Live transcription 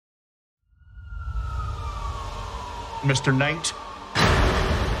Mr. Knight,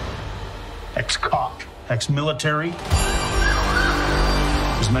 ex-cop, ex-military,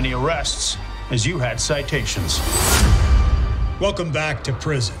 as many arrests as you had citations. Welcome back to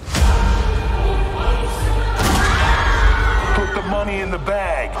prison. Put the money in the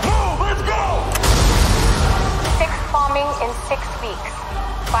bag. Move, let's go! 6th bombing in 6 weeks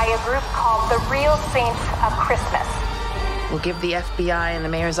by a group called the Real Saints of Christmas. We'll give the FBI and the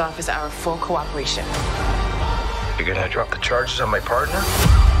mayor's office our full cooperation. You're gonna drop the charges on my partner?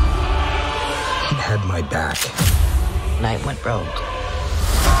 He had my back. Knight went rogue.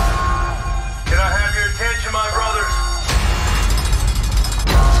 Can I have your attention, my brothers?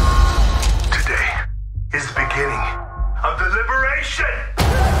 Today is the beginning of the liberation!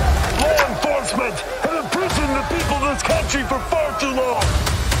 Law enforcement have imprisoned the people of this country for far too long!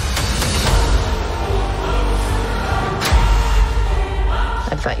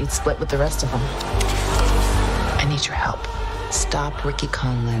 I thought you'd split with the rest of them. I need your help. Stop Ricky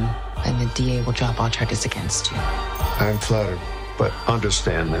Conlon, and the DA will drop all charges against you. I'm flattered, but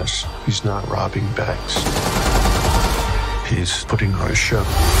understand this. He's not robbing banks. He's putting on a show.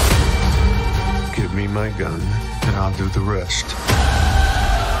 Give me my gun, and I'll do the rest.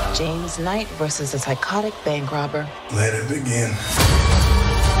 James Knight versus a psychotic bank robber. Let it begin.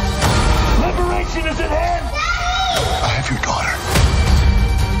 Liberation is at hand! I have your daughter.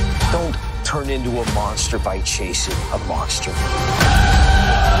 Don't turn into a monster by chasing a monster.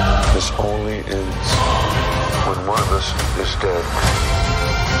 This only ends when one of us is dead.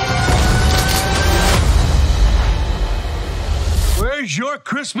 Where's your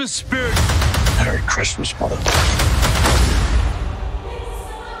Christmas spirit? Merry Christmas, mother.